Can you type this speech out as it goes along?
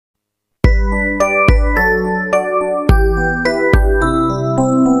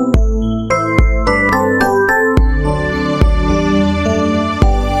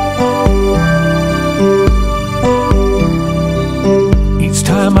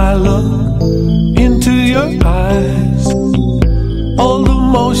I look into your eyes, all the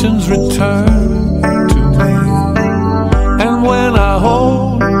emotions return to me. And when I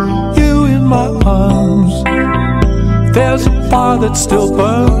hold you in my arms, there's a fire that still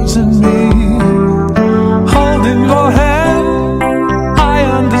burns in me. Holding your hand, I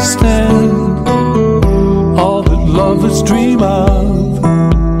understand all that lovers dream of.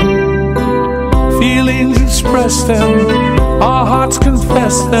 Feelings express them, our hearts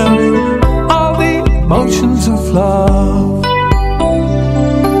confess them, all the emotions of love.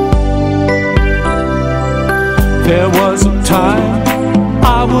 There was a time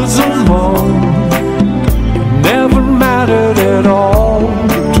I was alone, it never mattered at all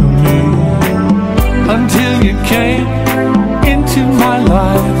to me, until you came into my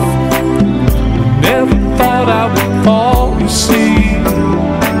life. Never thought I would fall, you see.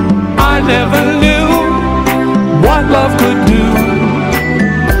 I never knew what love could do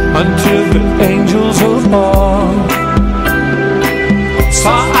until the angels were born.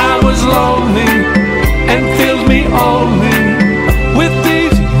 So I was lonely and filled me only with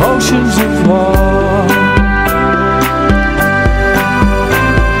these emotions of love.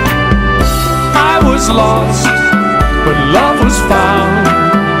 I was lost, but love was found,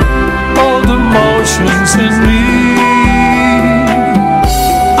 all the emotions in me.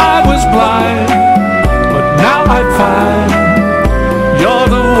 I was blind, but now I find you're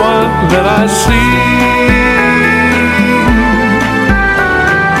the one that I see.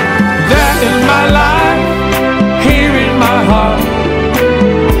 There in my life, here in my heart,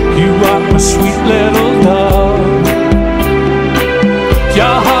 you are my sweet little love.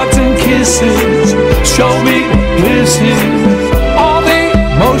 Your hugs and kisses show me bliss is, all the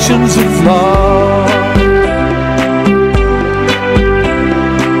emotions of love.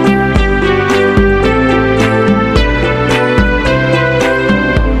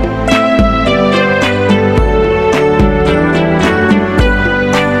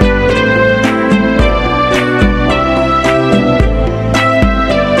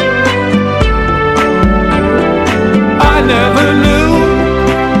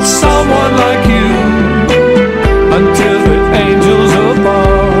 Until the angels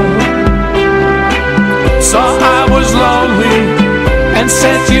above. So I was lonely and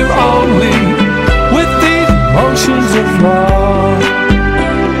sent you only with these emotions of love.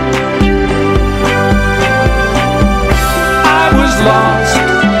 I was lost,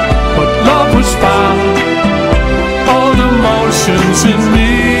 but love was found, all the emotions in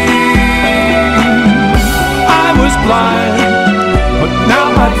me. I was blind, but now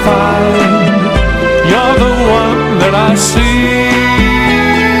I find you're the one that I see.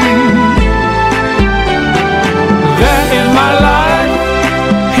 There in my life,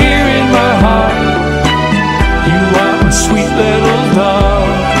 here in my heart, you are a sweet little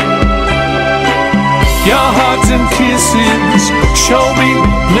dove. Your hugs and kisses show me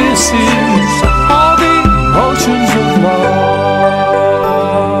bliss is